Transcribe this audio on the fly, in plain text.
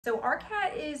So our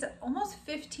cat is almost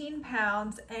 15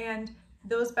 pounds and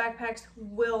those backpacks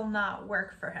will not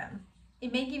work for him.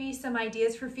 It may give you some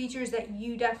ideas for features that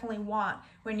you definitely want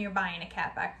when you're buying a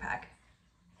cat backpack.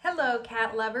 Hello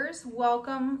cat lovers,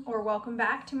 welcome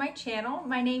back to my channel.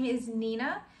 My name is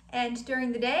Nina and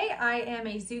during the day I am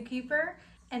a zookeeper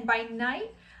and by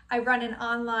night I run an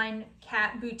online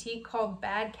cat boutique called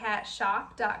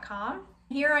badcatshop.com.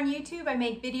 Here on YouTube I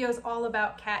make videos all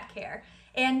about cat care.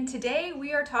 And today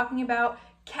we are talking about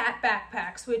cat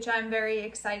backpacks, which I'm very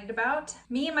excited about.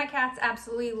 Me and my cats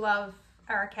absolutely love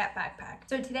our cat backpack.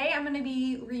 So today I'm going to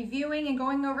be reviewing and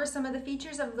going over some of the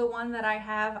features of the one that I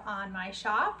have on my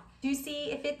shop to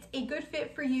see if it's a good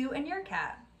fit for you and your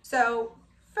cat. So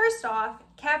first off,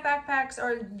 cat backpacks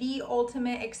are the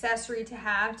ultimate accessory to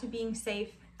have to being safe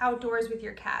outdoors with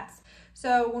your cats.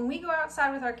 So when we go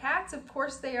outside with our cats, of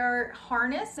course they are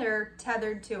harnessed, they're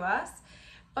tethered to us,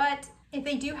 but if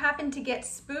they do happen to get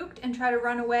spooked and try to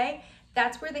run away,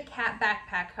 that's where the cat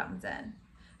backpack comes in.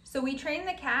 So we train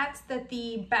the cats that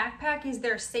the backpack is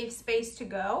their safe space to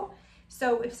go.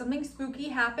 So if something spooky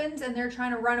happens and they're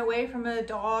trying to run away from a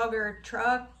dog or a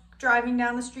truck driving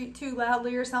down the street too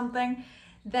loudly or something,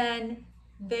 then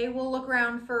they will look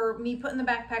around for me putting the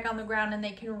backpack on the ground and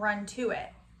they can run to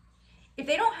it. If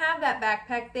they don't have that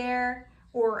backpack there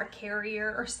or a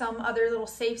carrier or some other little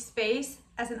safe space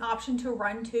as an option to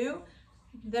run to,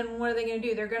 then what are they going to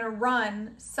do? They're going to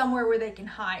run somewhere where they can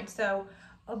hide. So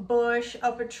a bush,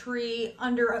 up a tree,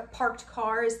 under parked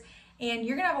cars, and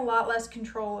you're going to have a lot less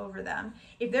control over them.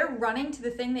 If they're running to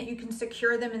the thing that you can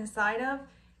secure them inside of,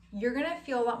 you're going to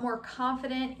feel a lot more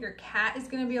confident. Your cat is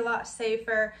going to be a lot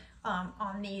safer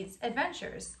on these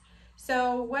adventures.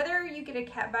 So whether you get a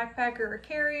cat backpack or a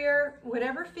carrier,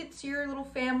 whatever fits your little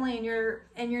family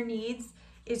and your needs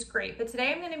is great. But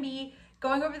today I'm going to be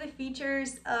going over the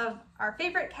features of our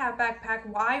favorite cat backpack,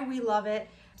 why we love it.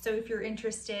 So if you're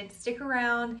interested, stick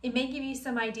around. It may give you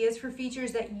some ideas for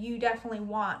features that you definitely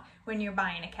want when you're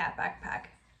buying a cat backpack.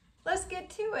 Let's get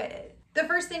to it. The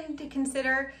first thing to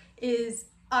consider is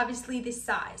obviously the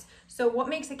size. So what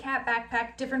makes a cat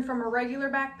backpack different from a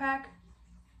regular backpack?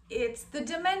 It's the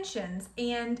dimensions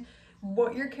and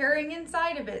what you're carrying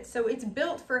inside of it. So it's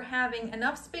built for having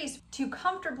enough space to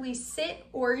comfortably sit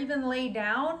or even lay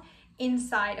down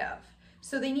inside of.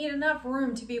 So they need enough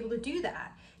room to be able to do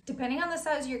that. Depending on the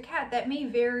size of your cat, that may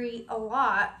vary a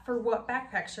lot for what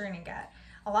backpacks you're gonna get.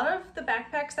 A lot of the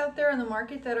backpacks out there on the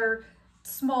market that are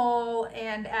small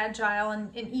and agile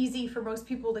and easy for most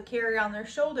people to carry on their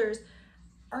shoulders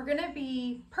are gonna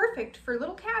be perfect for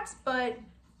little cats, but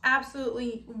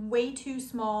absolutely way too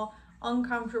small,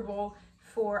 uncomfortable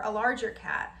for a larger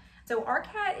cat. So our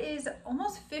cat is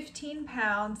almost 15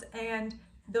 pounds and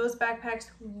those backpacks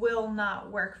will not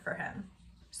work for him.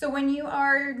 So when you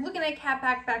are looking at cat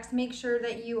backpacks, make sure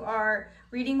that you are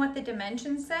reading what the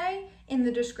dimensions say in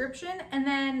the description and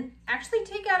then actually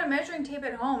take out a measuring tape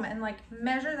at home and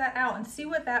measure that out and see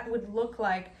what that would look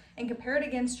like and compare it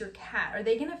against your cat. Are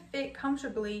they gonna fit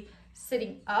comfortably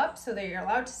sitting up so that you're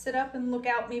allowed to sit up and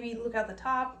maybe look out the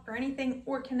top or anything,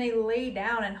 or can they lay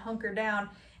down and hunker down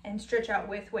and stretch out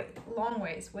long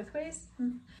ways?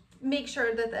 Make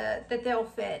sure that they'll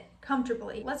fit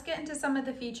comfortably. Let's get into some of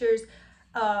the features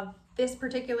of this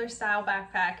particular style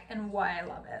backpack and why I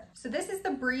love it. So this is the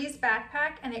Breeze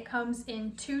backpack and it comes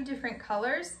in two different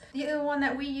colors. The other one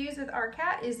that we use with our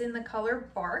cat is in the color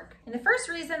Bark. And the first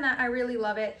reason that I really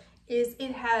love it is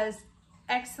it has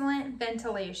excellent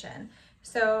ventilation.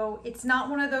 So it's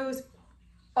not one of those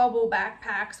bubble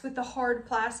backpacks with the hard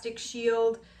plastic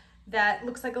shield that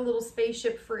looks like a little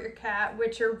spaceship for your cat,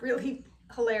 which are really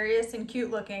hilarious and cute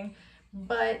looking,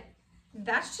 but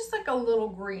that's just like a little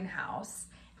greenhouse.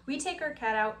 We take our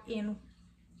cat out in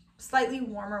slightly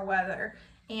warmer weather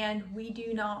and we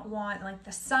do not want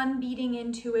the sun beating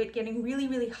into it, getting really,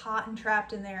 really hot and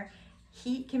trapped in there.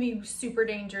 Heat can be super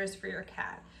dangerous for your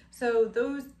cat. So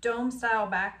those dome style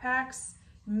backpacks,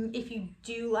 if you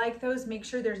do like those, make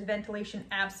sure there's ventilation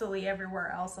absolutely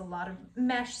everywhere else, a lot of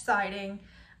mesh siding,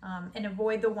 and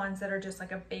avoid the ones that are just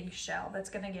like a big shell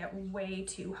that's gonna get way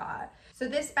too hot. So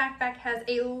this backpack has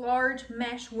a large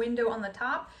mesh window on the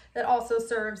top that also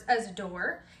serves as a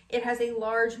door. It has a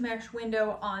large mesh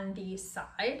window on the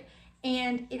side,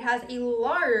 and it has a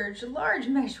large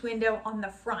mesh window on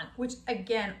the front, which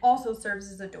again also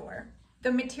serves as a door.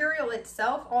 The material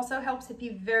itself also helps it be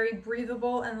very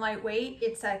breathable and lightweight.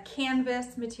 It's a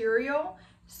canvas material,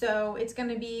 so it's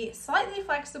gonna be slightly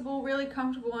flexible, really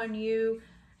comfortable on you,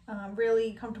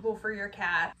 really comfortable for your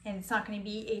cat, and it's not going to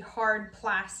be a hard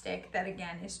plastic that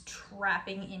again is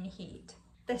trapping in heat.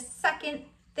 The second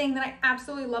thing that I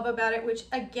absolutely love about it, which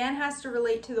again has to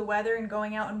relate to the weather and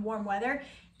going out in warm weather,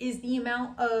 is the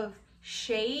amount of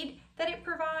shade that it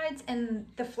provides and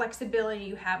the flexibility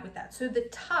you have with that. So the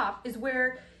top is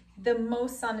where the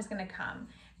most sun is going to come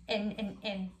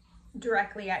and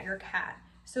directly at your cat.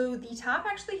 So the top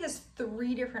actually has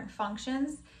 3 different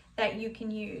functions that you can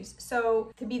use.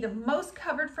 So to be the most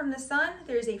covered from the sun,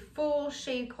 there's a full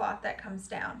shade cloth that comes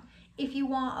down. If you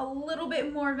want a little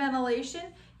bit more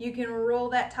ventilation, you can roll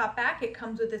that top back. It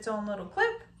comes with its own little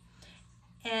clip.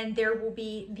 And there will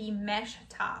be the mesh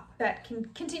top that can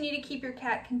continue to keep your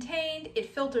cat contained.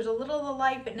 It filters a little of the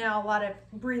light, but now a lot of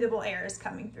breathable air is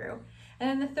coming through. And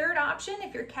then the third option,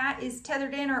 if your cat is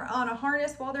tethered in or on a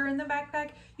harness while they're in the backpack,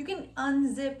 you can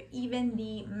unzip even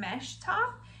the mesh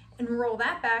top and roll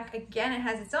that back. Again, it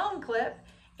has its own clip,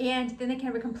 and then they can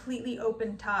have a completely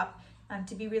open top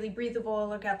to be really breathable.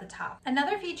 Look at the top.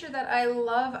 Another feature that I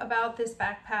love about this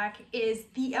backpack is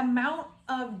the amount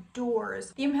of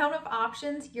doors, the amount of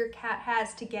options your cat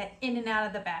has to get in and out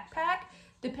of the backpack,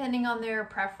 depending on their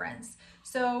preference.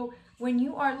 So when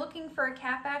you are looking for a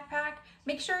cat backpack,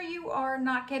 make sure you are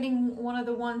not getting one of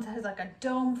the ones that has like a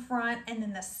dome front and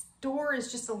then the door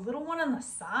is just a little one on the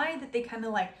side that they kind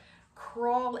of like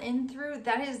crawl in through.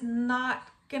 That is not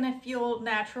gonna feel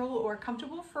natural or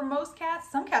comfortable for most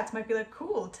cats. Some cats might be like,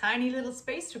 cool, tiny little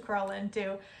space to crawl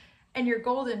into, and you're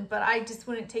golden, but I just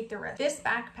wouldn't take the risk. This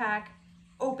backpack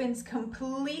opens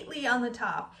completely on the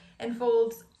top and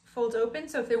folds open,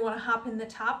 so if they want to hop in the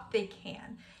top, they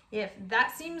can. If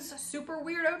that seems super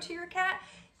weirdo to your cat,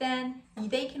 then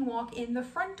they can walk in the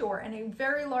front door, and a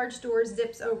very large door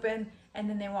zips open, and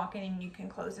then they walk in and you can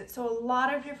close it. So a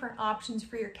lot of different options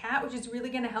for your cat, which is really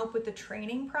going to help with the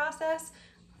training process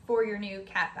for your new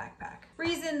cat backpack.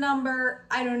 Reason number,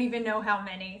 I don't even know how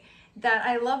many, that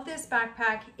I love this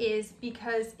backpack is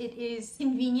because it is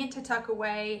convenient to tuck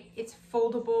away. It's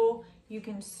foldable. You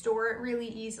can store it really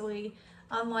easily.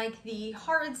 Unlike the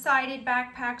hard-sided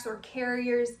backpacks or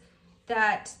carriers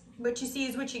that what you see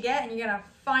is what you get and you're gonna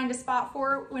find a spot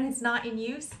for it when it's not in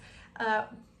use.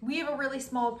 We have a really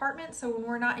small apartment, so when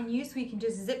we're not in use, we can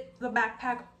just zip the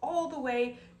backpack all the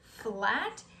way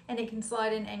flat and it can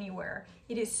slide in anywhere.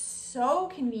 It is so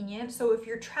convenient. So if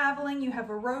you're traveling, you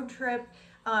have a road trip,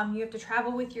 you have to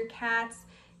travel with your cats,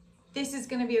 this is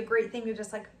gonna be a great thing to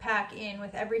just like pack in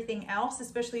with everything else,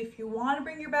 especially if you wanna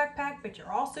bring your backpack, but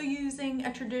you're also using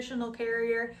a traditional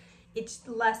carrier. It's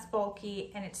less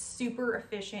bulky and it's super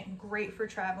efficient and great for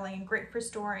traveling and great for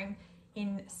storing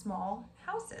in small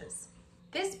houses.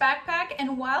 This backpack,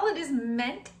 and while it is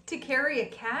meant to carry a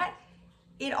cat,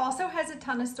 it also has a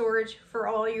ton of storage for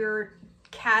all your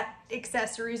cat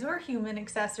accessories or human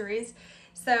accessories.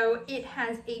 So it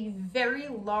has a very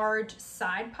large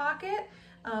side pocket.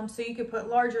 So you could put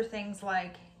larger things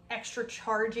like extra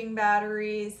charging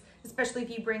batteries, especially if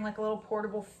you bring like a little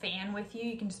portable fan with you.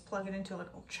 You can just plug it into a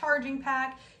little charging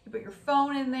pack. You put your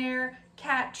phone in there,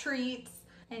 cat treats,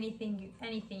 anything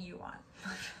you want.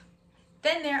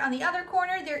 Then there on the other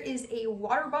corner, there is a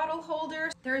water bottle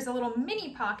holder. There is a little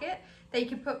mini pocket that you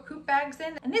can put poop bags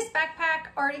in. And this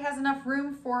backpack already has enough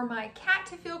room for my cat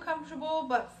to feel comfortable,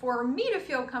 but for me to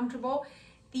feel comfortable,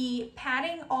 the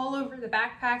padding all over the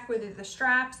backpack, whether the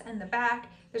straps and the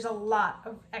back, there's a lot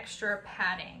of extra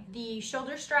padding. The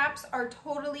shoulder straps are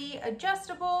totally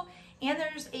adjustable, and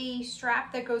there's a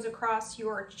strap that goes across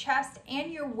your chest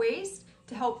and your waist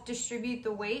to help distribute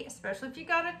the weight, especially if you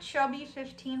got a chubby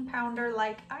 15-pounder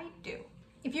like I do.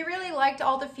 If you really liked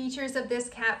all the features of this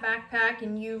cat backpack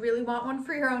and you really want one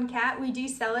for your own cat, we do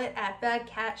sell it at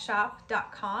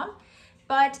badcatshop.com.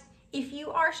 But if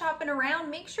you are shopping around,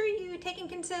 make sure you take in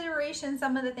consideration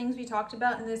some of the things we talked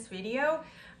about in this video.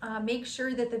 Make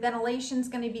sure that the ventilation is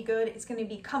going to be good, it's going to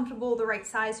be comfortable, the right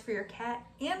size for your cat,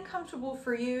 and comfortable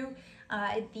for you.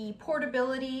 The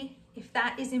portability, if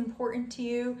that is important to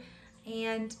you,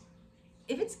 and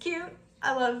if it's cute.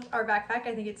 I love our backpack,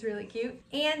 I think it's really cute.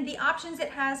 And the options it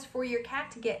has for your cat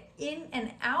to get in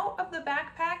and out of the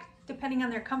backpack, depending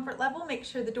on their comfort level, make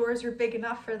sure the doors are big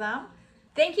enough for them.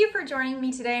 Thank you for joining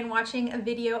me today and watching a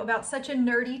video about such a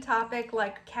nerdy topic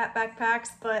like cat backpacks,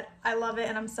 but I love it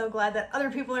and I'm so glad that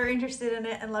other people are interested in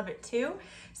it and love it too.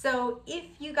 So if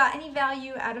you got any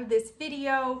value out of this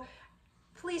video,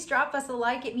 please drop us a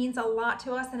like. It means a lot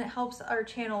to us and it helps our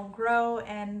channel grow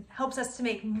and helps us to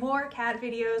make more cat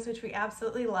videos, which we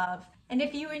absolutely love. And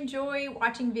if you enjoy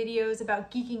watching videos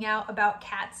about geeking out about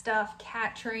cat stuff,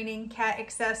 cat training, cat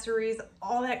accessories,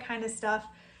 all that kind of stuff,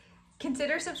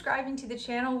 consider subscribing to the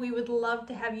channel. We would love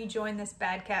to have you join this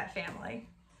Bad Cat family.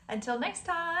 Until next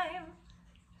time.